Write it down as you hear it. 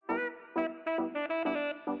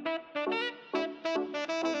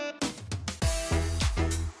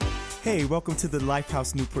Hey, welcome to the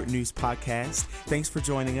Lifehouse Newport News podcast. Thanks for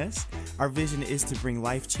joining us. Our vision is to bring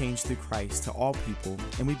life change through Christ to all people,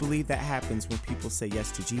 and we believe that happens when people say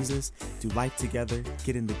yes to Jesus, do life together,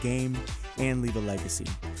 get in the game, and leave a legacy.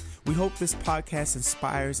 We hope this podcast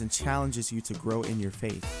inspires and challenges you to grow in your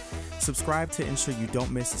faith. Subscribe to ensure you don't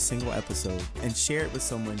miss a single episode, and share it with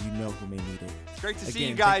someone you know who may need it. It's great to see Again,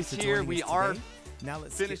 you guys thank you for here. joining We us are today. Now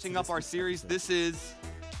let's finishing get to up our week's series. episode.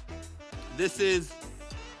 This is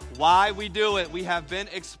why we do it. We have been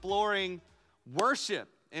exploring worship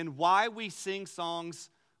and why we sing songs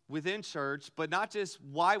within church, but not just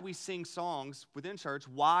why we sing songs within church,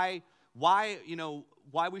 why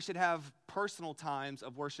we should have personal times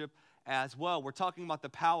of worship as well. We're talking about the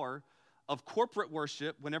power of corporate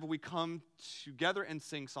worship whenever we come together and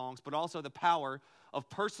sing songs, but also the power of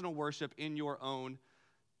personal worship in your own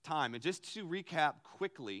time. And just to recap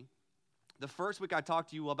quickly, the first week I talked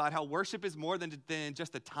to you about how worship is more than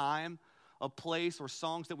just a time, a place, or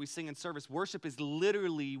songs that we sing in service. Worship is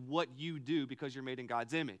literally what you do because you're made in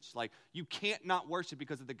God's image. Like, you can't not worship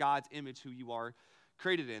because of the God's image who you are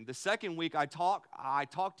created in. The second week I talked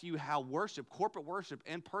to you how worship, corporate worship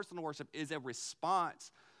and personal worship, is a response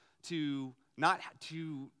to not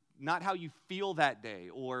how you feel that day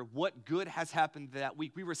or what good has happened that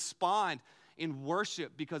week. We respond in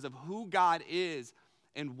worship because of who God is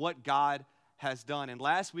and what God has done. And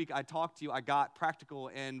last week I talked to you, I got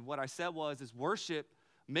practical, and what I said is worship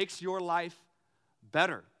makes your life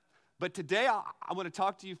better. But today I want to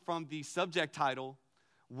talk to you from the subject title,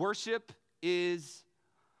 Worship is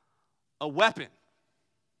a Weapon.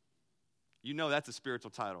 You know that's a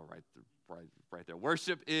spiritual title right there.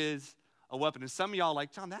 Worship is a weapon. And some of y'all are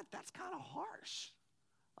like, John, that's kind of harsh.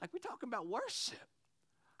 Like, we're talking about worship.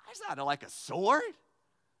 It's not like a sword.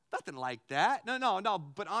 Nothing like that. No.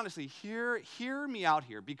 But honestly, hear me out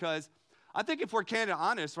here, because I think if we're candid and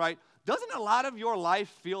honest, right, doesn't a lot of your life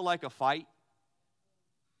feel like a fight?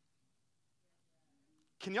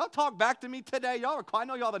 Can y'all talk back to me today? I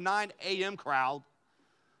know y'all the 9 a.m. crowd.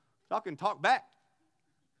 Y'all can talk back.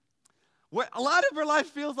 A lot of your life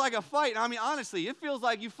feels like a fight. I mean, honestly, it feels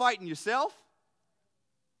like you fighting yourself.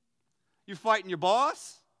 You're fighting your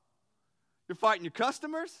boss. You're fighting your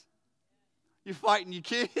customers. You're fighting your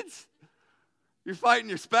kids. You're fighting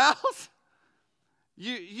your spouse.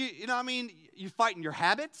 You know what I mean? You're fighting your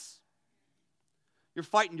habits. You're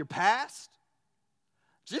fighting your past.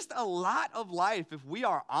 Just a lot of life, if we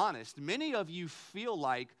are honest. Many of you feel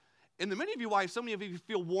like, and many of you, why so many of you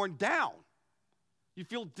feel worn down. You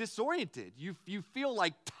feel disoriented. You feel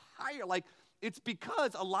like tired. Like, it's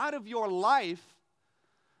because a lot of your life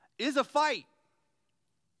is a fight.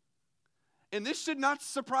 And this should not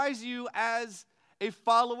surprise you as a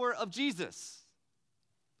follower of Jesus.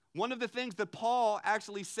 One of the things that Paul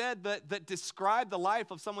actually said that described the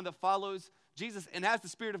life of someone that follows Jesus and has the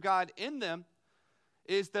Spirit of God in them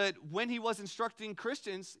is that when he was instructing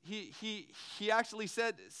Christians, he actually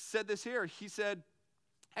said this here. He said,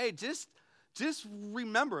 hey, just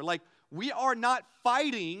remember, like, we are not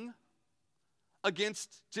fighting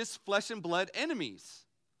against just flesh and blood enemies,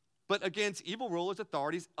 but against evil rulers,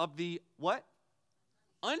 authorities of the what?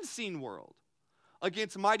 Unseen world,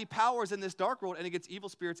 against mighty powers in this dark world, and against evil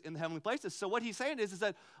spirits in the heavenly places. So what he's saying is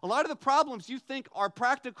that a lot of the problems you think are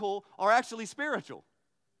practical are actually spiritual.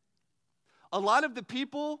 A lot of the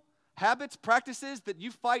people, habits, practices that you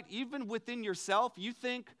fight even within yourself, you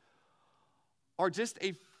think are just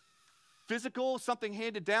a physical, something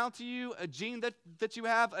handed down to you, a gene that you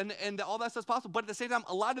have, and all that stuff's possible. But at the same time,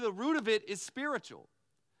 a lot of the root of it is spiritual.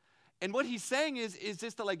 And what he's saying is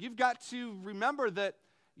just that, like, you've got to remember that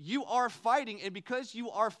you are fighting, and because you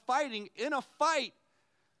are fighting in a fight,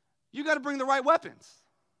 you got to bring the right weapons.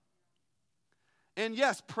 And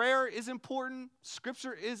yes, prayer is important,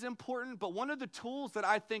 scripture is important, but one of the tools that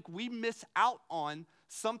I think we miss out on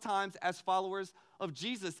sometimes as followers of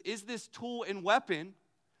Jesus is this tool and weapon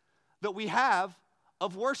that we have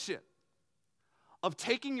of worship, of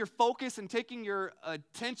taking your focus and taking your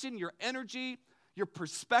attention, your energy, your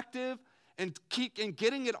perspective, and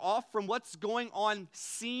getting it off from what's going on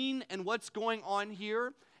seen and what's going on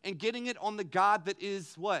here, and getting it on the God that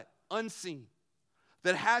is what? Unseen,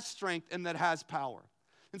 that has strength and that has power.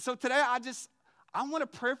 And so today I want to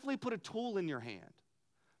prayerfully put a tool in your hand.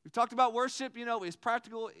 We've talked about worship, is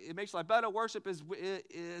practical, it makes life better. Worship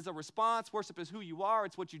is a response. Worship is who you are,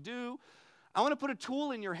 it's what you do. I want to put a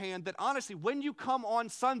tool in your hand that honestly, when you come on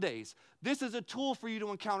Sundays, this is a tool for you to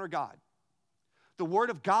encounter God. The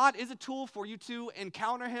Word of God is a tool for you to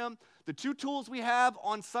encounter Him. The two tools we have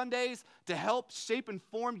on Sundays to help shape and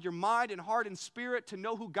form your mind and heart and spirit to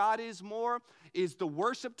know who God is more is the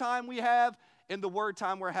worship time we have in the word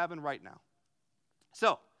time we're having right now.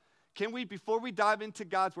 So, can we, before we dive into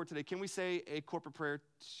God's word today, can we say a corporate prayer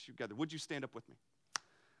together? Would you stand up with me?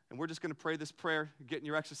 And we're just going to pray this prayer, getting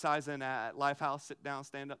your exercise in at Lifehouse. Sit down,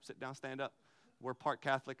 stand up, sit down, stand up. We're part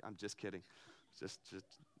Catholic. I'm just kidding. Just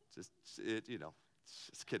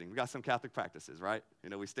kidding. We got some Catholic practices, right?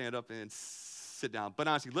 We stand up and sit down. But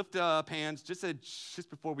honestly, lift up hands just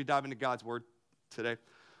before we dive into God's word today.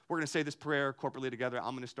 We're going to say this prayer corporately together.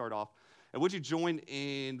 I'm going to start off. And would you join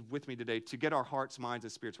in with me today to get our hearts, minds,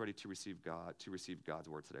 and spirits ready to receive God's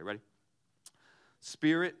word today? Ready?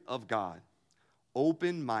 Spirit of God,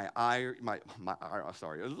 open my eye.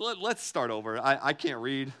 Sorry. Let's start over. I can't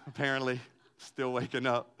read, apparently. Still waking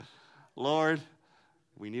up. Lord,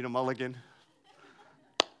 we need a mulligan.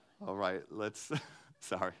 All right,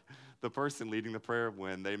 sorry. The person leading the prayer,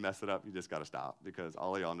 when they mess it up, you just got to stop because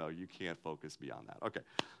all of y'all know you can't focus beyond that. Okay,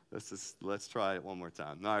 let's try it one more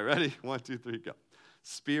time. All right, ready? 1, 2, 3, go.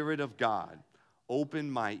 Spirit of God, open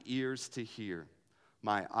my ears to hear,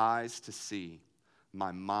 my eyes to see,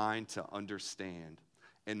 my mind to understand,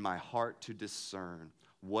 and my heart to discern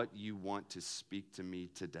what you want to speak to me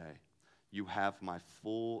today. You have my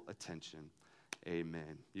full attention.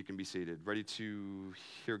 Amen. You can be seated. Ready to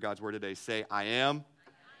hear God's word today? Say, I am.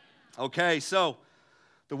 Okay, so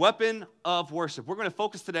the weapon of worship. We're going to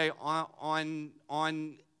focus today on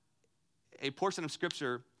a portion of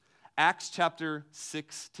Scripture, Acts chapter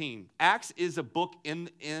 16. Acts is a book in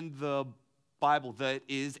the Bible that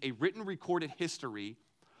is a written, recorded history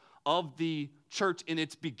of the church in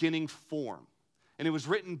its beginning form. And it was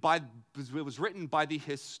written by the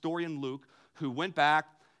historian Luke, who went back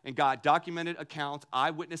and got documented accounts,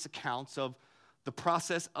 eyewitness accounts of the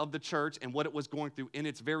process of the church and what it was going through in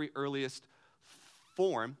its very earliest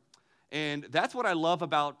form. And that's what I love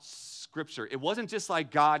about Scripture. It wasn't just like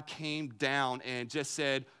God came down and just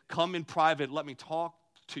said, come in private, let me talk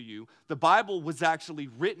to you. The Bible was actually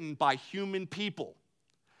written by human people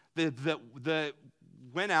that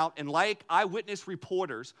went out and, like eyewitness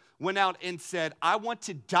reporters, went out and said, I want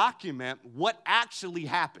to document what actually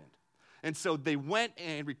happened. And so they went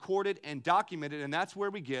and recorded and documented, and that's where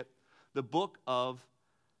we get the book of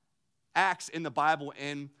Acts in the Bible.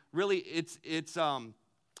 And really, it's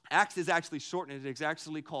Acts is actually shortened. It's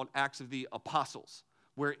actually called Acts of the Apostles,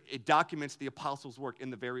 where it documents the apostles' work in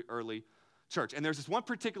the very early church. And there's this one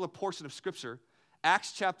particular portion of Scripture,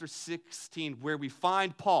 Acts chapter 16, where we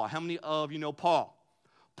find Paul. How many of you know Paul?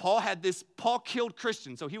 Paul killed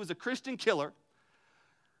Christians, so he was a Christian killer,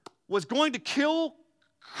 was going to kill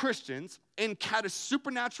Christians and had a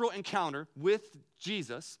supernatural encounter with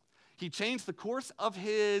Jesus. He changed the course of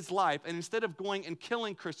his life, and instead of going and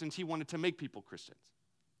killing Christians, he wanted to make people Christians.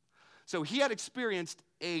 So he had experienced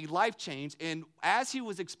a life change, and as he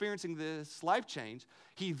was experiencing this life change,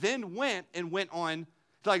 he then went on,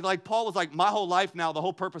 like Paul was like, my whole life now, the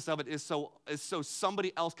whole purpose of it is so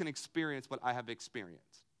somebody else can experience what I have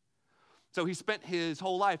experienced. So he spent his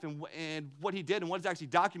whole life, and what he did, and what is actually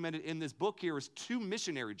documented in this book here, is 2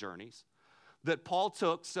 missionary journeys that Paul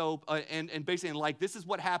took. And basically, like, this is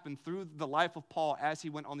what happened through the life of Paul as he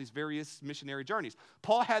went on these various missionary journeys.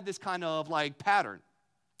 Paul had this kind of like pattern.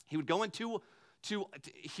 He would go into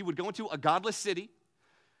a godless city.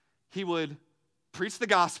 He would preach the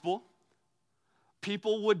gospel.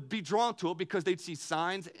 People would be drawn to it because they'd see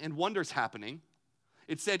signs and wonders happening.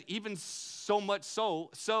 It said even so much so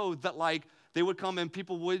that like they would come and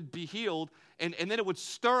people would be healed, and then it would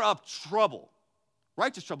stir up trouble,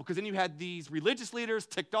 righteous trouble, because then you had these religious leaders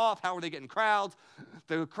ticked off. How are they getting crowds?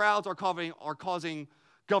 The crowds are causing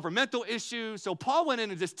governmental issues. So Paul went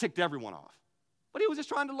in and just ticked everyone off. But he was just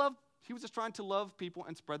trying to love people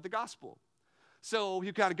and spread the gospel. So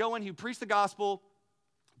he kind of go in, he would preach the gospel,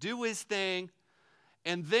 do his thing,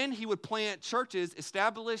 and then he would plant churches,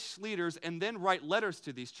 establish leaders, and then write letters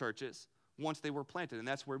to these churches once they were planted. And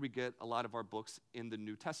that's where we get a lot of our books in the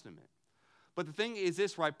New Testament. But the thing is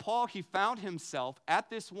this, right? Paul, he found himself at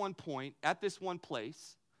this one point, at this one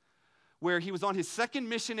place, where he was on his second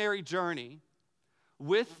missionary journey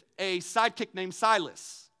with a sidekick named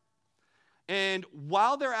Silas. And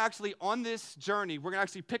while they're actually on this journey, we're going to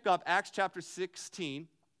actually pick up Acts chapter 16.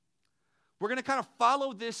 We're going to kind of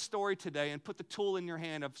follow this story today and put the tool in your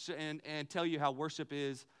hand and tell you how worship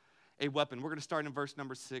is a weapon. We're going to start in verse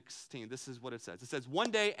number 16. This is what it says. It says, one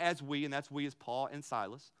day as we, and that's we as Paul and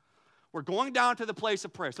Silas, we're going down to the place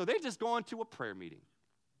of prayer. So they just gone to a prayer meeting.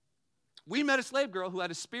 We met a slave girl who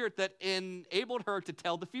had a spirit that enabled her to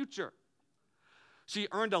tell the future. She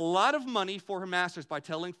earned a lot of money for her masters by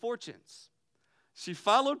telling fortunes. She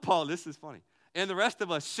followed Paul, this is funny, and the rest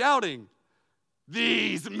of us shouting,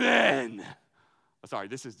 these men. Sorry,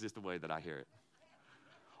 this is just the way that I hear it.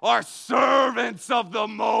 are servants of the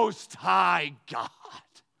Most High God,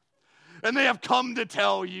 and they have come to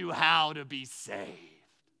tell you how to be saved.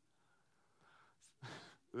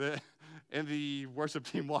 And the worship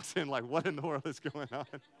team walks in like, what in the world is going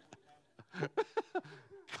on?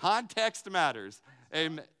 Context matters.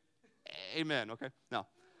 Amen. Amen. Okay. No.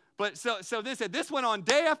 But so this went on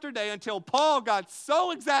day after day until Paul got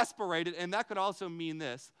so exasperated, and that could also mean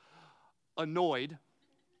this, annoyed,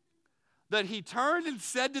 that he turned and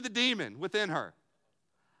said to the demon within her,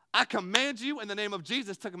 I command you in the name of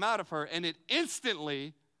Jesus, took him out of her, and it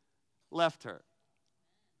instantly left her.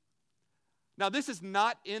 Now, this is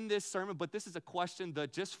not in this sermon, but this is a question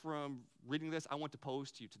that just from reading this, I want to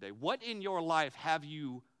pose to you today. What in your life have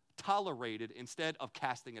you tolerated instead of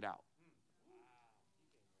casting it out?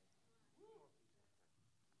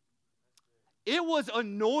 It was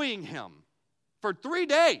annoying him for 3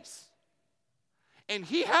 days, and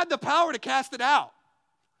he had the power to cast it out,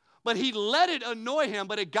 but he let it annoy him,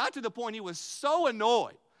 but it got to the point he was so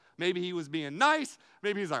annoyed. Maybe he was being nice.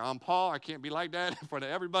 Maybe he's like, I'm Paul, I can't be like that in front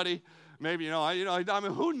of everybody. Maybe, I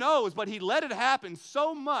mean, who knows? But he let it happen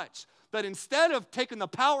so much that instead of taking the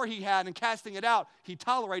power he had and casting it out, he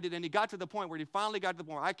tolerated it, and he got to the point where he finally got to the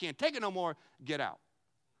point where I can't take it no more, get out.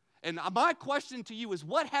 And my question to you is,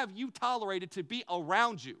 what have you tolerated to be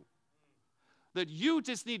around you that you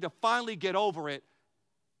just need to finally get over it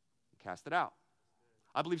and cast it out?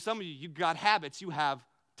 I believe some of you got habits you have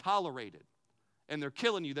tolerated, and they're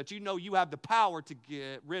killing you that you know you have the power to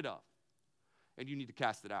get rid of, and you need to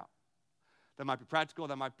cast it out. That might be practical,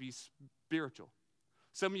 that might be spiritual.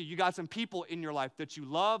 Some of you got some people in your life that you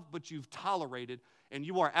love, but you've tolerated, and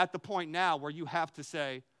you are at the point now where you have to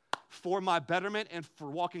say, for my betterment and for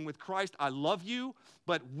walking with Christ, I love you,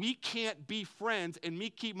 but we can't be friends and me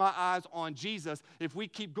keep my eyes on Jesus if we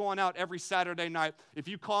keep going out every Saturday night. If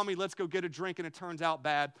you call me, let's go get a drink, and it turns out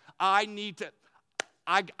bad, I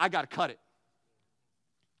got to cut it.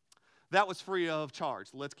 That was free of charge.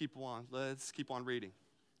 Let's keep on reading.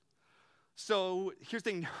 So here's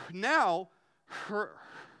the thing. Now,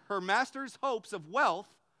 her master's hopes of wealth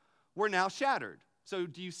were now shattered. So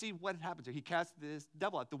do you see what happens here? He cast this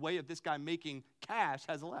devil out. The way of this guy making cash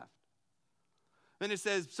has left. Then it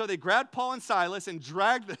says, so they grabbed Paul and Silas and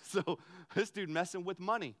dragged them. So this dude messing with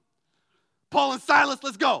money. Paul and Silas,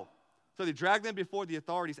 let's go. So they dragged them before the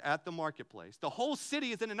authorities at the marketplace. The whole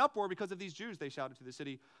city is in an uproar because of these Jews, they shouted to the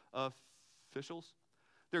city officials.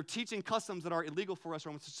 They're teaching customs that are illegal for us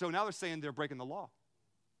Romans. So now they're saying they're breaking the law.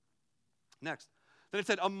 Next. Then it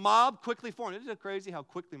said, a mob quickly formed. Isn't it crazy how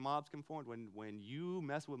quickly mobs can form when you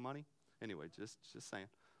mess with money? Anyway, just saying.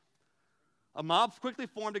 A mob quickly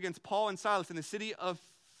formed against Paul and Silas, and the city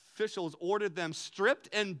officials ordered them stripped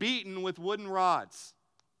and beaten with wooden rods.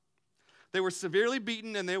 They were severely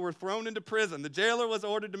beaten, and they were thrown into prison. The jailer was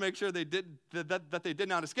ordered to make sure that they did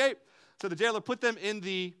not escape. So the jailer put them in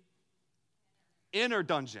the inner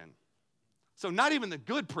dungeon. So not even the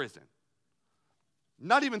good prison.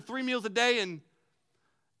 Not even 3 meals a day and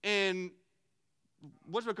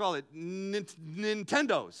what do we call it?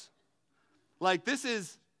 Nintendos. Like, this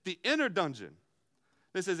is the inner dungeon.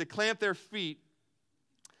 This is, it clamped their feet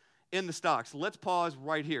in the stocks. Let's pause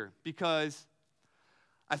right here, because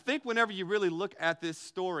I think whenever you really look at this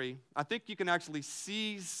story, I think you can actually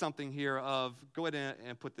see something here of, go ahead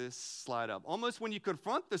and put this slide up. Almost when you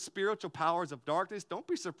confront the spiritual powers of darkness, don't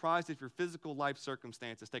be surprised if your physical life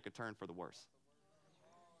circumstances take a turn for the worse.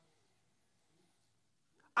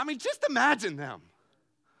 I mean, just imagine them.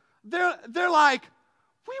 They're like,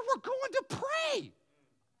 we were going to pray,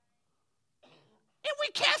 and we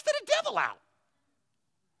casted a devil out.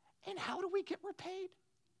 And how do we get repaid?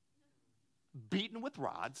 Beaten with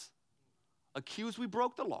rods, accused we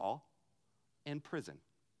broke the law, and prison.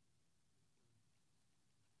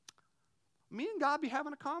 Me and God be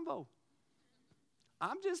having a convo.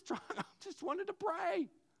 I just wanted to pray.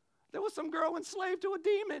 There was some girl enslaved to a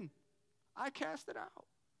demon. I cast it out.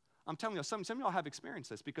 I'm telling you, some of y'all have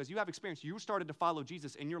experienced this, because you have experienced, you started to follow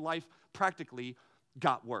Jesus and your life practically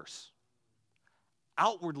got worse.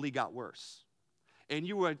 Outwardly got worse. And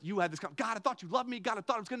you had this, God, I thought you loved me. God, I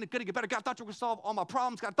thought it was going to get better. God, I thought you were going to solve all my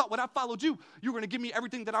problems. God, I thought when I followed you, you were going to give me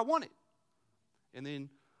everything that I wanted. And then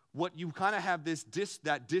what you kind of have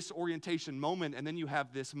that disorientation moment, and then you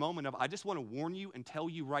have this moment of, I just want to warn you and tell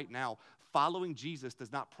you right now, following Jesus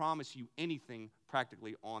does not promise you anything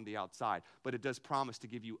practically on the outside, but it does promise to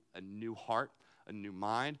give you a new heart, a new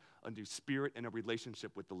mind, a new spirit, and a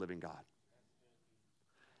relationship with the living God.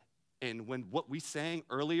 And when what we sang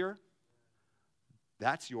earlier,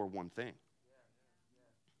 that's your one thing.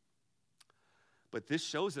 But this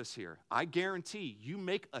shows us here, I guarantee you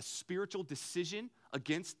make a spiritual decision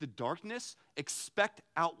against the darkness, expect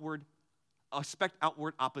outward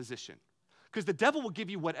opposition. Because the devil will give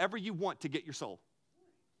you whatever you want to get your soul.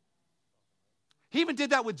 He even did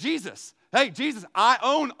that with Jesus. Hey, Jesus, I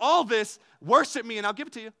own all this. Worship me and I'll give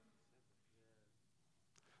it to you.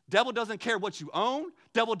 Devil doesn't care what you own.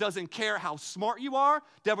 Devil doesn't care how smart you are.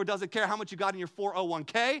 Devil doesn't care how much you got in your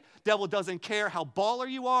 401k. Devil doesn't care how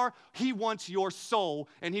baller you are. He wants your soul,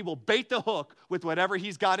 and he will bait the hook with whatever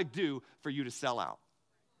he's got to do for you to sell out.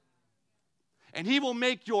 And he will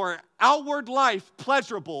make your outward life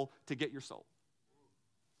pleasurable to get your soul.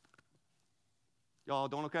 Y'all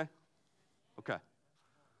doing okay? Okay.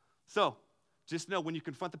 So, just know when you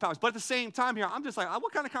confront the powers. But at the same time here, I'm just like,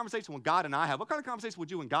 what kind of conversation would God and I have? What kind of conversation would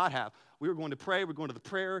you and God have? We were going to pray. We're going to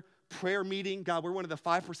the prayer meeting. God, we're one of the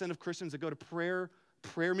 5% of Christians that go to prayer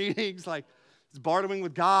meetings, like it's bartering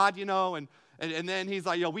with God, you know. And then he's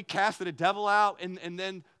like, we casted a devil out. And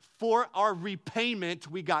then for our repayment,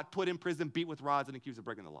 we got put in prison, beat with rods, and accused of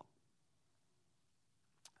breaking the law.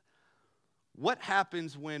 What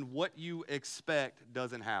happens when what you expect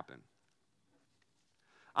doesn't happen?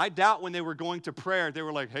 I doubt when they were going to prayer, they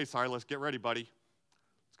were like, hey, Silas, get ready, buddy.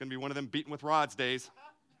 It's going to be one of them beaten with rods days.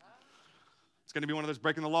 It's going to be one of those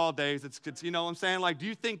breaking the law days. It's you know what I'm saying? Like, do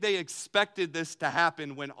you think they expected this to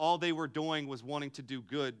happen when all they were doing was wanting to do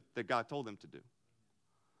good that God told them to do?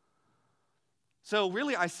 So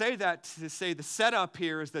really, I say that to say the setup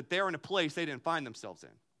here is that they're in a place they didn't find themselves in.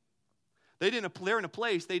 They're in a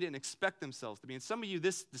place they didn't expect themselves to be. And some of you,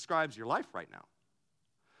 this describes your life right now.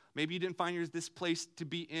 Maybe you didn't find this place to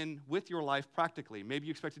be in with your life practically. Maybe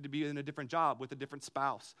you expected to be in a different job with a different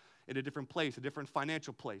spouse, in a different place, a different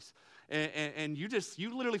financial place. And you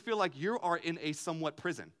literally feel like you are in a somewhat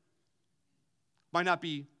prison. Might not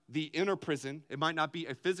be the inner prison. It might not be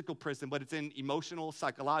a physical prison, but it's in emotional,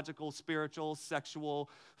 psychological, spiritual, sexual,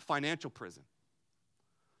 financial prison.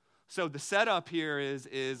 So the setup here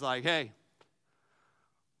is like, hey,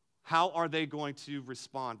 how are they going to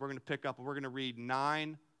respond? We're going to pick up and we're going to read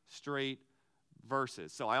 9 straight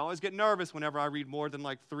verses. So I always get nervous whenever I read more than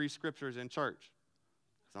like 3 scriptures in church.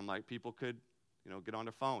 Because I'm like, people could, get on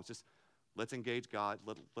their phones. Just let's engage God.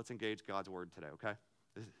 Let's engage God's word today, okay?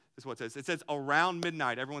 This is what it says. It says around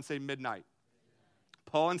midnight. Everyone say midnight.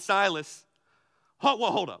 Paul and Silas,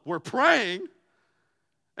 hold up. We're praying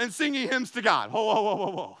and singing hymns to God.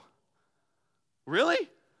 Whoa. Really?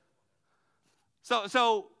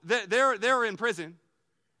 So they're in prison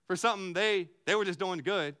for something they were just doing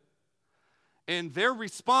good. And their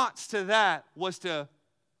response to that was to,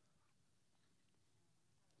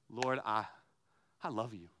 Lord, I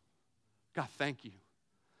love you. God, thank you.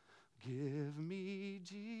 Give me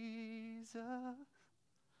Jesus.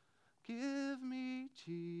 Give me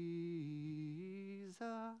Jesus.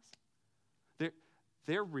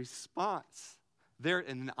 Their response,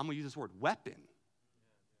 and I'm going to use this word, weapon,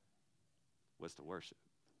 was to worship.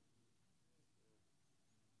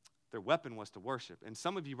 Their weapon was to worship. And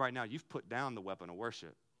some of you right now, you've put down the weapon of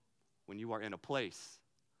worship when you are in a place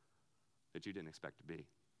that you didn't expect to be.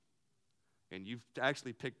 And you've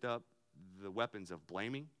actually picked up the weapons of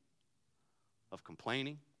blaming, of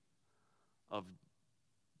complaining, of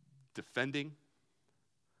defending,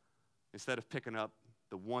 instead of picking up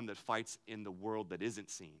the one that fights in the world that isn't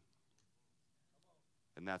seen.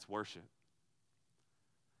 And that's worship.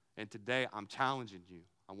 And today, I'm challenging you.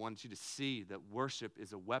 I want you to see that worship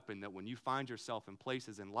is a weapon, that when you find yourself in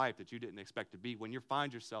places in life that you didn't expect to be, when you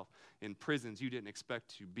find yourself in prisons you didn't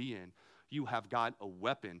expect to be in, you have got a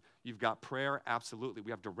weapon. You've got prayer, absolutely.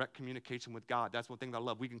 We have direct communication with God. That's one thing that I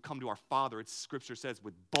love. We can come to our Father, it's Scripture says,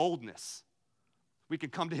 with boldness. We can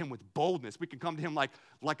come to him with boldness. We can come to him like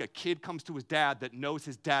a kid comes to his dad that knows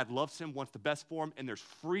his dad loves him, wants the best for him, and there's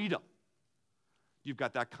freedom. You've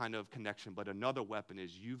got that kind of connection. But another weapon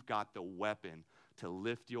is you've got the weapon to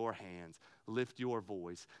lift your hands, lift your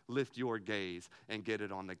voice, lift your gaze, and get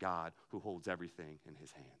it on the God who holds everything in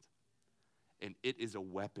his hands. And it is a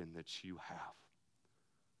weapon that you have.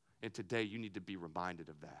 And today you need to be reminded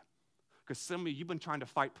of that. Because some of you, you've been trying to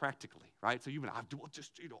fight practically, right? So you've been,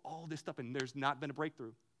 all this stuff, and there's not been a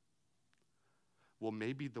breakthrough. Well,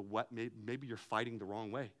 maybe you're fighting the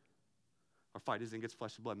wrong way. Our fight isn't against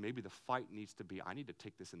flesh and blood. Maybe the fight needs to be, I need to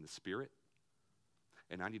take this in the spirit,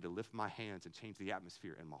 and I need to lift my hands and change the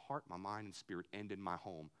atmosphere in my heart, my mind, and spirit, and in my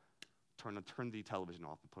home. Turn the television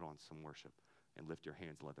off and put on some worship, and lift your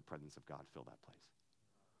hands and let the presence of God fill that place.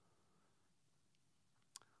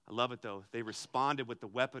 I love it, though. They responded with the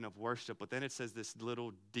weapon of worship, but then it says this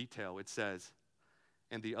little detail. It says,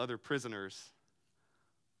 and the other prisoners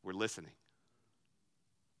were listening.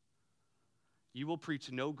 You will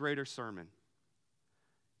preach no greater sermon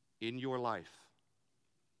in your life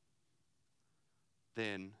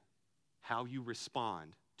than how you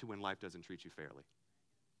respond to when life doesn't treat you fairly.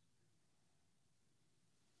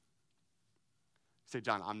 Say,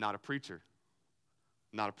 John, I'm not a preacher.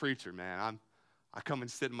 I'm not a preacher, man. I come and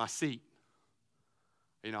sit in my seat.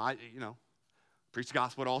 I preach the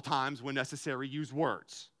gospel at all times when necessary, use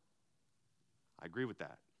words. I agree with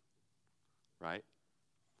that, right?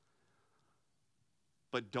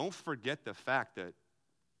 But don't forget the fact that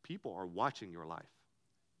people are watching your life.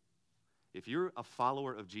 If you're a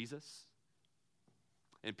follower of Jesus,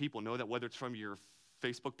 and people know that, whether it's from your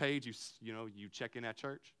Facebook page, you check in at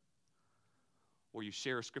church, or you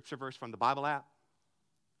share a scripture verse from the Bible app,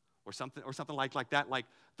 or something like that, like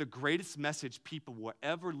the greatest message people will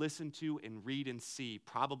ever listen to and read and see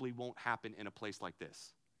probably won't happen in a place like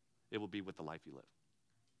this. It will be with the life you live.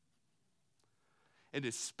 And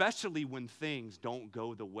especially when things don't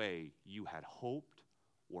go the way you had hoped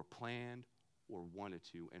or planned or wanted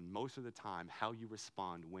to, and most of the time, how you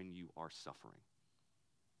respond when you are suffering.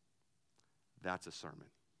 That's a sermon.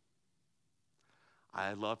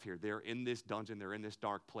 I love here, they're in this dungeon, they're in this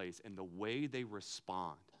dark place, and the way they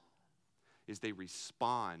respond is they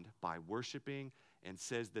respond by worshiping, and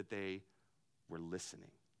says that they were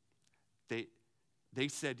listening. They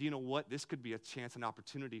said, you know what, this could be a chance, an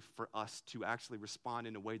opportunity for us to actually respond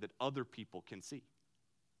in a way that other people can see.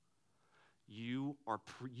 You are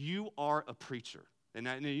a preacher. And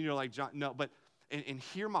like, John, no, but, and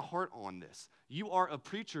hear my heart on this. You are a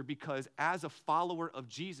preacher because as a follower of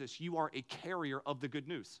Jesus, you are a carrier of the good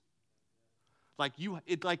news.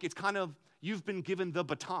 It's kind of, you've been given the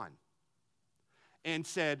baton and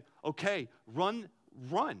said, okay, run.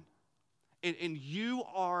 And you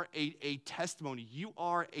are a testimony. You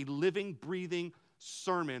are a living, breathing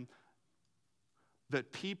sermon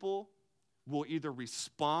that people will either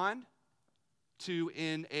respond to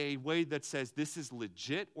in a way that says this is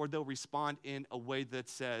legit, or they'll respond in a way that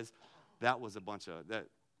says that was a bunch of, that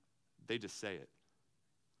they just say it.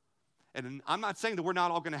 And I'm not saying that we're not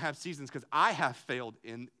all going to have seasons, because I have failed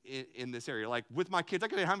in this area. Like with my kids, I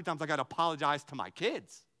can tell you how many times I got to apologize to my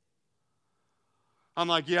kids. I'm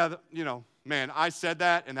like, yeah, man, I said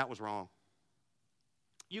that and that was wrong.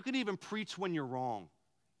 You can even preach when you're wrong,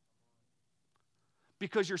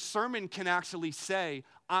 because your sermon can actually say,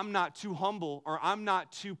 I'm not too humble, or I'm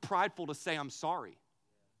not too prideful to say I'm sorry.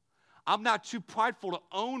 I'm not too prideful to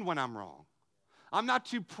own when I'm wrong. I'm not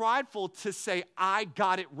too prideful to say, I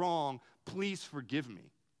got it wrong, please forgive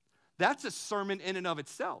me. That's a sermon in and of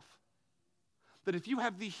itself. That if you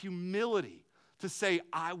have the humility to say,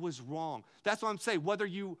 I was wrong, that's what I'm saying. Whether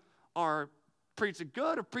you are preaching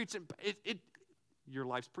good or preaching, your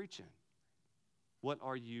life's preaching. What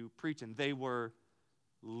are you preaching? They were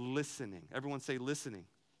listening. Everyone say listening.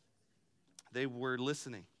 They were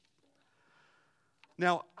listening.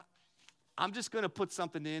 Now, I'm just going to put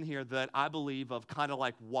something in here that I believe of kind of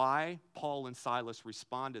like why Paul and Silas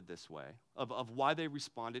responded this way, of why they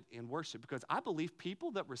responded in worship. Because I believe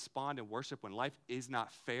people that respond in worship when life is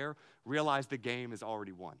not fair realize the game is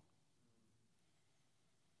already won.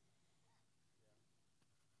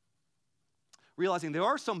 Realizing there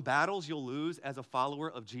are some battles you'll lose as a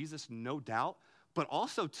follower of Jesus, no doubt. But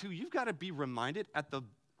also, too, you've got to be reminded at the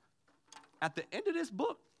end of this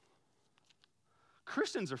book,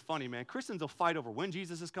 Christians are funny, man. Christians will fight over when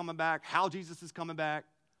Jesus is coming back, how Jesus is coming back.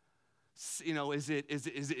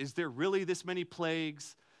 Is there really this many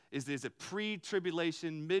plagues? Is it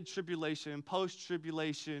pre-tribulation, mid-tribulation,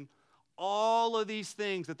 post-tribulation? All of these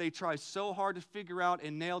things that they try so hard to figure out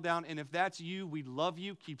and nail down. And if that's you, we love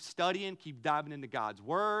you. Keep studying, keep diving into God's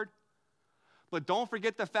word. But don't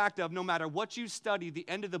forget the fact of no matter what you study, the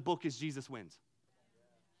end of the book is Jesus wins.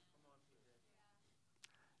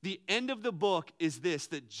 The end of the book is this,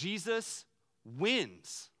 that Jesus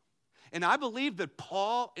wins. And I believe that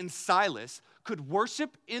Paul and Silas could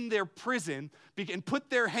worship in their prison and put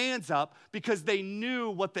their hands up because they knew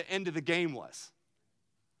what the end of the game was.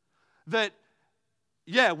 That,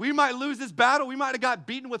 yeah, we might lose this battle. We might have got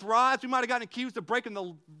beaten with rods. We might have gotten accused of breaking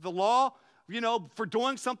the law, for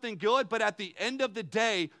doing something good. But at the end of the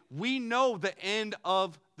day, we know the end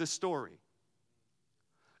of the story.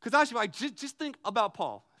 Because actually, just think about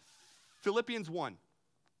Paul. Philippians 1.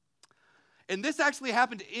 And this actually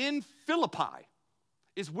happened in Philippi,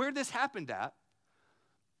 is where this happened at.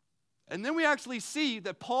 And then we actually see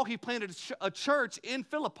that Paul, he planted a church in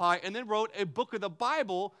Philippi and then wrote a book of the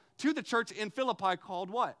Bible to the church in Philippi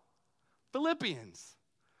called what? Philippians.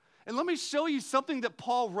 And let me show you something that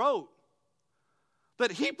Paul wrote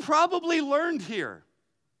that he probably learned here.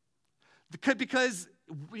 Because,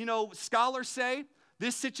 scholars say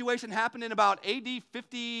this situation happened in about AD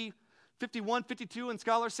 50, 51, 52, and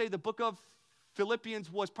scholars say the book of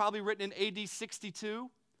Philippians was probably written in AD 62.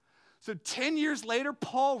 So 10 years later,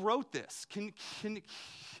 Paul wrote this. Can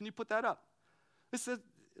you put that up? This is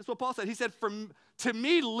what Paul said. He said, to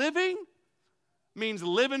me, living means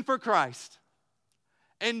living for Christ.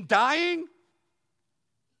 And dying,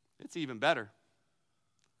 it's even better.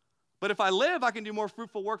 But if I live, I can do more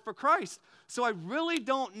fruitful work for Christ. So I really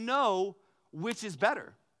don't know which is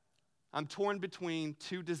better. I'm torn between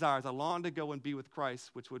two desires. I long to go and be with Christ,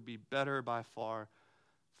 which would be better by far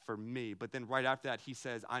for me. But then right after that, he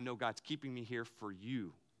says, I know God's keeping me here for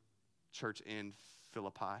you, church in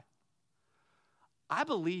Philippi. I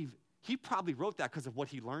believe he probably wrote that because of what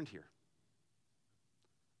he learned here.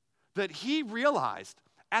 That he realized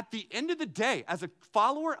at the end of the day, as a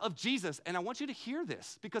follower of Jesus, and I want you to hear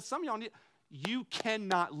this, because some of y'all you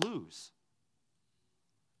cannot lose.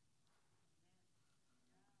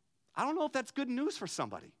 I don't know if that's good news for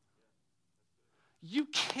somebody. You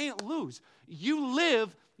can't lose. You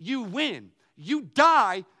live, you win. You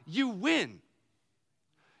die, you win.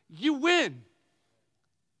 You win.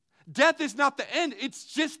 Death is not the end. It's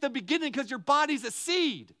just the beginning because your body's a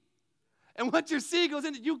seed. And once your seed goes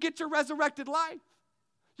in, you get your resurrected life.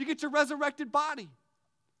 You get your resurrected body.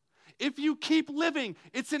 If you keep living,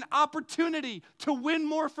 it's an opportunity to win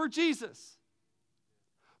more for Jesus.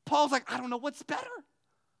 Paul's like, I don't know what's better.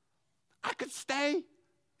 I could stay.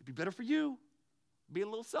 It'd be better for you. Being a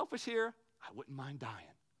little selfish here, I wouldn't mind dying.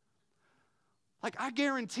 Like, I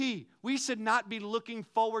guarantee we should not be looking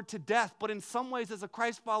forward to death, but in some ways, as a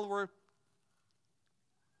Christ follower,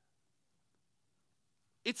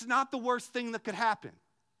 it's not the worst thing that could happen.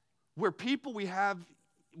 We're people, we have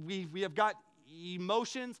got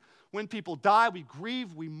emotions. When people die, we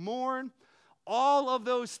grieve, we mourn, all of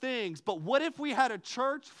those things. But what if we had a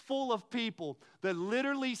church full of people that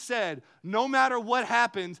literally said, no matter what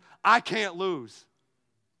happens, I can't lose?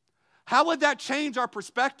 How would that change our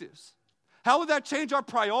perspectives? How would that change our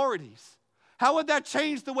priorities? How would that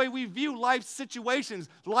change the way we view life's situations,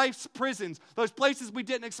 life's prisons, those places we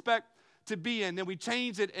didn't expect to be in? Then we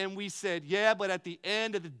changed it and we said, yeah, but at the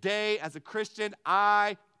end of the day, as a Christian,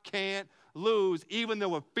 I can't lose. Even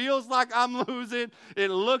though it feels like I'm losing, it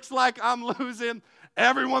looks like I'm losing,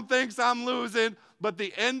 everyone thinks I'm losing, but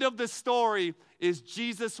the end of the story is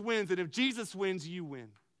Jesus wins. And if Jesus wins, you win.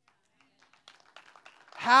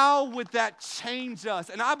 How would that change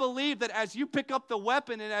us? And I believe that as you pick up the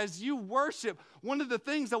weapon and as you worship, one of the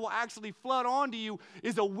things that will actually flood onto you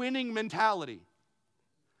is a winning mentality.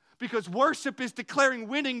 Because worship is declaring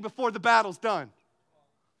winning before the battle's done.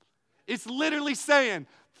 It's literally saying,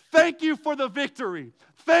 thank you for the victory.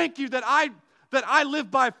 Thank you that I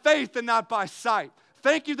live by faith and not by sight.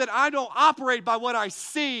 Thank you that I don't operate by what I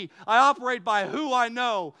see. I operate by who I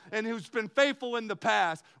know and who's been faithful in the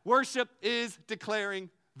past. Worship is declaring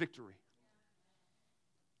victory.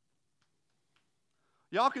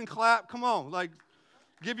 Y'all can clap. Come on. Like,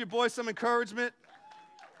 give your boys some encouragement.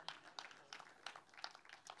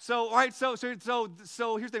 So, all right, so here's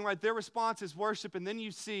the thing, right? Their response is worship, and then you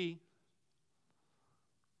see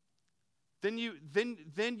Then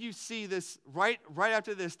you see this right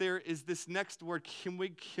after this. There is this next word. Can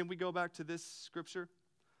we go back to this scripture?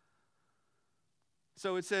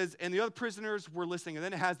 So it says, and the other prisoners were listening, and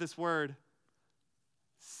then it has this word,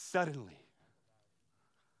 suddenly.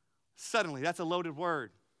 Suddenly, that's a loaded word.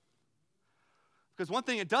 Because one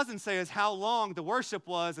thing it doesn't say is how long the worship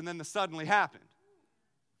was, and then the suddenly happened.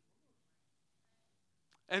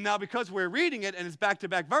 And now because we're reading it and it's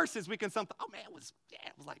back-to-back verses, we can something, oh man, it was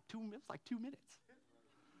like 2 minutes.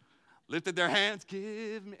 Lifted their hands,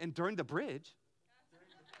 give me, and during the bridge,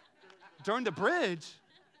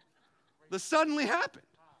 the suddenly happened.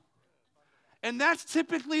 And that's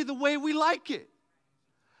typically the way we like it.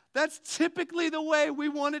 That's typically the way we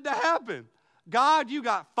want it to happen. God, you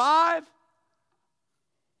got 5.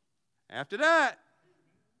 After that,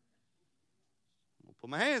 I'll put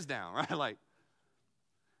my hands down, right? Like,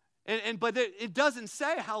 but it doesn't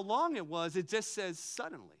say how long it was. It just says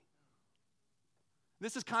suddenly.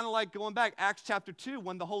 This is kind of like going back, Acts chapter 2,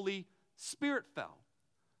 when the Holy Spirit fell.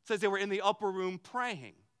 It says they were in the upper room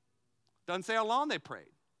praying. Doesn't say how long they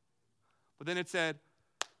prayed. But then it said,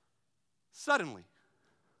 suddenly.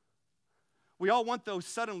 We all want those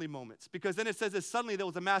suddenly moments, because then it says that suddenly there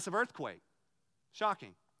was a massive earthquake.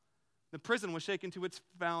 Shocking. The prison was shaken to its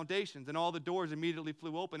foundations, and all the doors immediately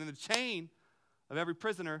flew open, and the chain of every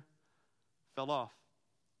prisoner fell off.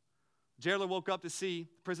 Jailer woke up to see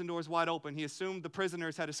the prison doors wide open. He assumed the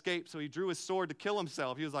prisoners had escaped, so he drew his sword to kill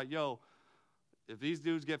himself. He was like, yo, if these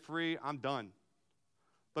dudes get free, I'm done.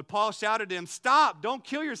 But Paul shouted to him, stop, don't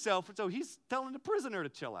kill yourself. So he's telling the prisoner to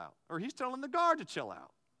chill out, or he's telling the guard to chill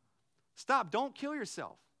out. Stop, don't kill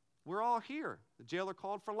yourself. We're all here. The jailer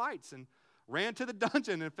called for lights and ran to the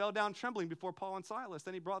dungeon and fell down trembling before Paul and Silas.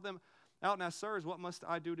 Then he brought them out and asked, sirs, what must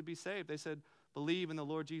I do to be saved? They said, believe in the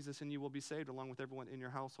Lord Jesus and you will be saved along with everyone in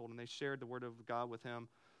your household. And they shared the word of God with him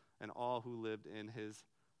and all who lived in his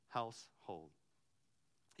household.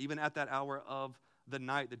 Even at that hour of the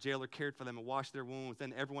night, the jailer cared for them and washed their wounds.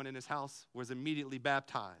 Then everyone in his house was immediately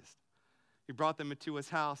baptized. He brought them into his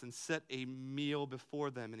house and set a meal before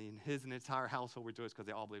them, and his entire household rejoiced because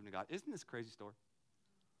they all believed in God. Isn't this a crazy story?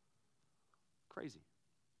 Crazy.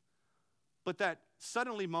 But that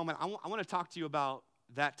suddenly moment, I want to talk to you about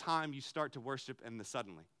that time you start to worship and the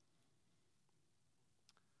suddenly.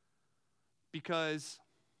 Because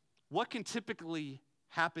what can typically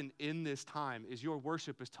happen in this time is your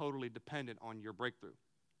worship is totally dependent on your breakthrough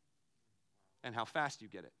and how fast you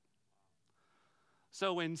get it.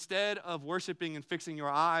 So instead of worshiping and fixing your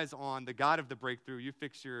eyes on the God of the breakthrough, you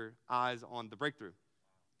fix your eyes on the breakthrough.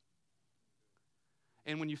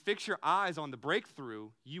 And when you fix your eyes on the breakthrough,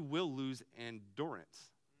 you will lose endurance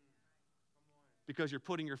because you're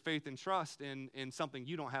putting your faith and trust in something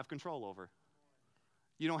you don't have control over.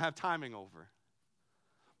 You don't have timing over.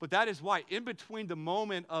 But that is why in between the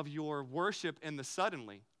moment of your worship and the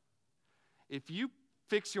suddenly, if you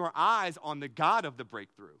fix your eyes on the God of the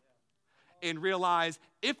breakthrough and realize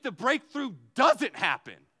if the breakthrough doesn't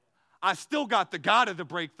happen, I still got the God of the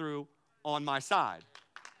breakthrough on my side.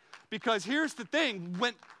 Because here's the thing,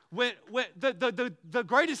 when the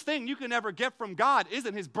greatest thing you can ever get from God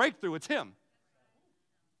isn't his breakthrough, it's him.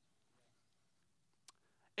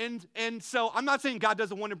 And so I'm not saying God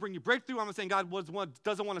doesn't want to bring you breakthrough. I'm not saying God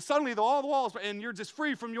doesn't want to suddenly all the walls and you're just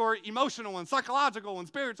free from your emotional and psychological and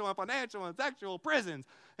spiritual and financial and sexual prisons.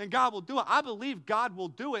 And God will do it. I believe God will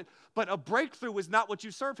do it, but a breakthrough is not what you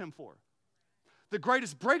serve him for. The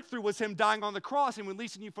greatest breakthrough was him dying on the cross and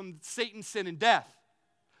releasing you from Satan's sin and death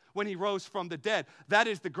when he rose from the dead. That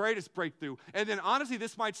is the greatest breakthrough. And then honestly,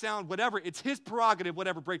 this might sound whatever. It's his prerogative,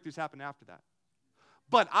 whatever breakthroughs happen after that.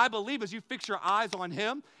 But I believe as you fix your eyes on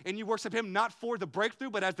him and you worship him not for the breakthrough,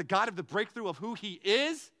 but as the God of the breakthrough of who he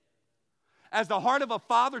is, as the heart of a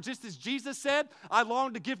father, just as Jesus said, I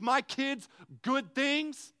long to give my kids good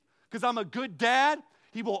things because I'm a good dad.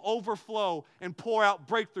 He will overflow and pour out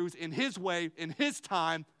breakthroughs in his way, in his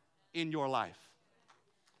time, in your life.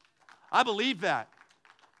 I believe that.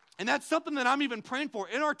 And that's something that I'm even praying for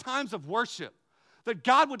in our times of worship, that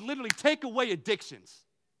God would literally take away addictions.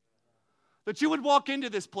 That you would walk into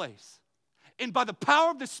this place and by the power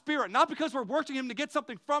of the Spirit, not because we're worshiping him to get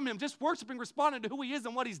something from him, just worshiping, responding to who he is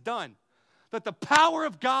and what he's done, that the power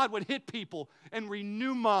of God would hit people and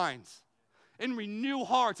renew minds and renew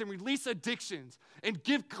hearts and release addictions and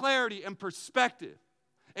give clarity and perspective.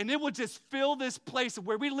 And it would just fill this place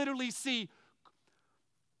where we literally see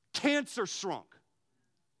cancer shrunk,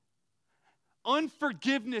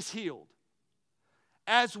 unforgiveness healed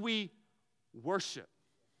as we worship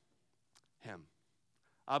him.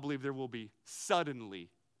 I believe there will be suddenly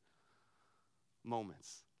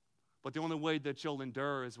moments. But the only way that you'll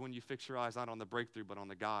endure is when you fix your eyes not on the breakthrough, but on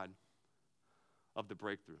the God of the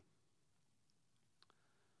breakthrough.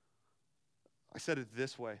 I said it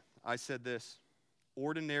this way. I said this: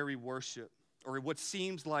 ordinary worship, or what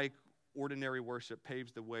seems like ordinary worship,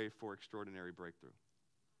 paves the way for extraordinary breakthrough.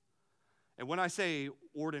 And when I say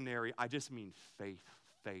ordinary, I just mean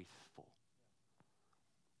faithful.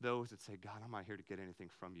 Those that say, God, I'm not here to get anything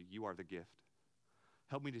from you. You are the gift.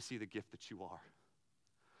 Help me to see the gift that you are.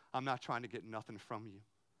 I'm not trying to get nothing from you,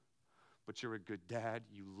 but you're a good dad.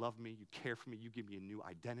 You love me. You care for me. You give me a new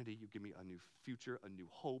identity. You give me a new future, a new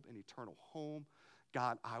hope, an eternal home.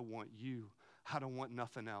 God, I want you. I don't want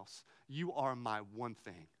nothing else. You are my one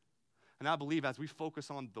thing. And I believe as we focus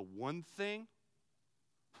on the one thing,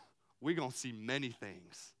 we're going to see many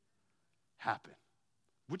things happen.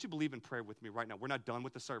 Would you believe in prayer with me right now? We're not done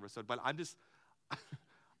with the service, but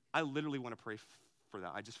I literally want to pray for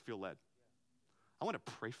that. I just feel led. I want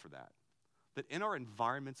to pray for that. That in our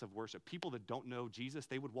environments of worship, people that don't know Jesus,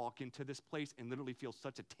 they would walk into this place and literally feel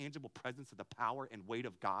such a tangible presence of the power and weight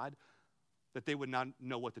of God that they would not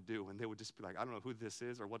know what to do. And they would just be like, I don't know who this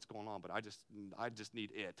is or what's going on, but I just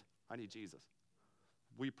need it. I need Jesus.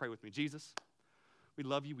 Will you pray with me? Jesus, we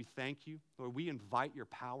love you. We thank you. Lord, we invite your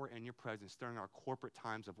power and your presence during our corporate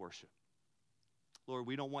times of worship. Lord,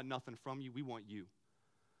 we don't want nothing from you. We want you.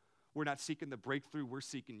 We're not seeking the breakthrough. We're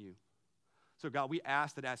seeking you. So, God, we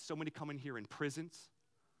ask that as so many come in here in prisons,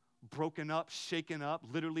 broken up, shaken up,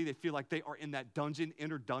 literally they feel like they are in that dungeon,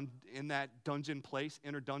 in that dungeon place,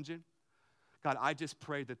 inner dungeon. God, I just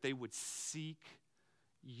pray that they would seek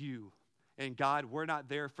you And God, we're not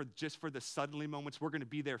there just for the suddenly moments. We're going to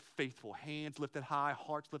be there faithful, hands lifted high,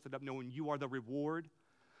 hearts lifted up, knowing you are the reward.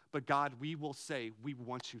 But God, we will say, we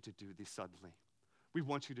want you to do the suddenly. We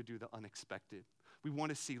want you to do the unexpected. We want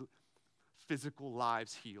to see physical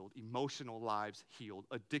lives healed, emotional lives healed,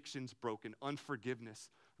 addictions broken, unforgiveness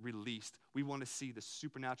released. We want to see the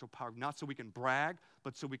supernatural power, not so we can brag,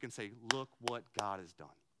 but so we can say, look what God has done.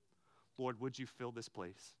 Lord, would you fill this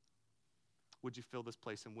place? Would you fill this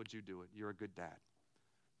place and would you do it? You're a good dad.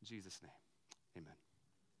 In Jesus' name, amen.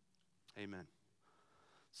 Amen.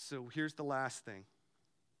 So here's the last thing.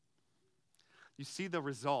 You see, the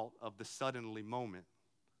result of the suddenly moment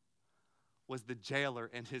was the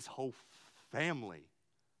jailer and his whole family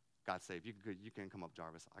got saved. You can come up,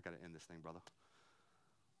 Jarvis. I got to end this thing, brother.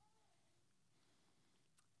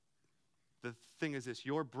 The thing is this,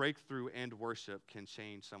 your breakthrough and worship can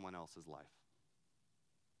change someone else's life.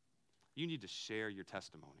 You need to share your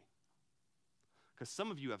testimony. Because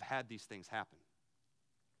some of you have had these things happen.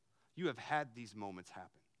 You have had these moments happen.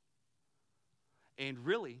 And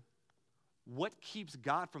really, what keeps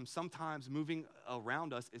God from sometimes moving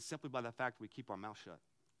around us is simply by the fact we keep our mouth shut.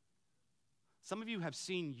 Some of you have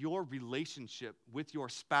seen your relationship with your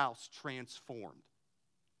spouse transformed.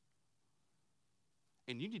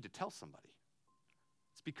 And you need to tell somebody.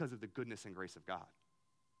 It's because of the goodness and grace of God.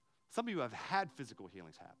 Some of you have had physical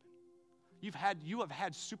healings happen. You have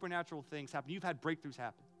had supernatural things happen. You've had breakthroughs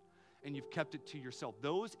happen. And you've kept it to yourself.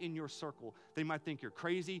 Those in your circle, they might think you're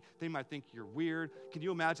crazy. They might think you're weird. Can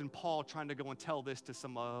you imagine Paul trying to go and tell this to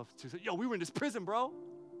yo, we were in this prison, bro.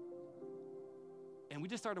 And we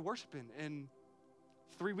just started worshiping. And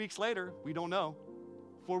 3 weeks later, we don't know,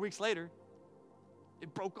 4 weeks later,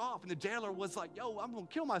 it broke off. And the jailer was like, yo, I'm going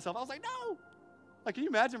to kill myself. I was like, no. Like, can you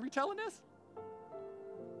imagine retelling this?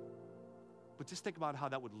 But just think about how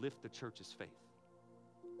that would lift the church's faith.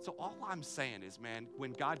 So all I'm saying is, man,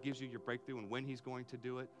 when God gives you your breakthrough and when he's going to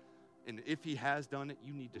do it, and if he has done it,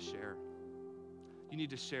 you need to share. You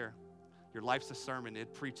need to share. Your life's a sermon.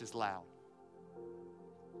 It preaches loud.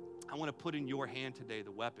 I want to put in your hand today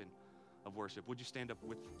the weapon of worship. Would you stand up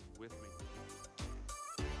with me?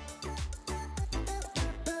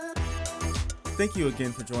 Thank you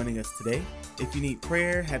again for joining us today. If you need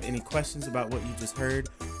prayer, have any questions about what you just heard,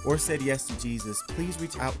 or said yes to Jesus, please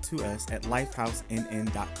reach out to us at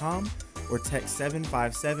lifehousenn.com or text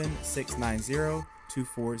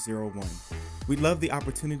 757-690-2401. We'd love the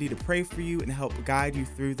opportunity to pray for you and help guide you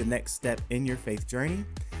through the next step in your faith journey.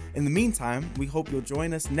 In the meantime, we hope you'll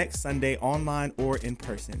join us next Sunday online or in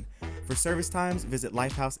person. For service times, visit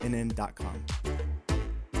lifehousenn.com.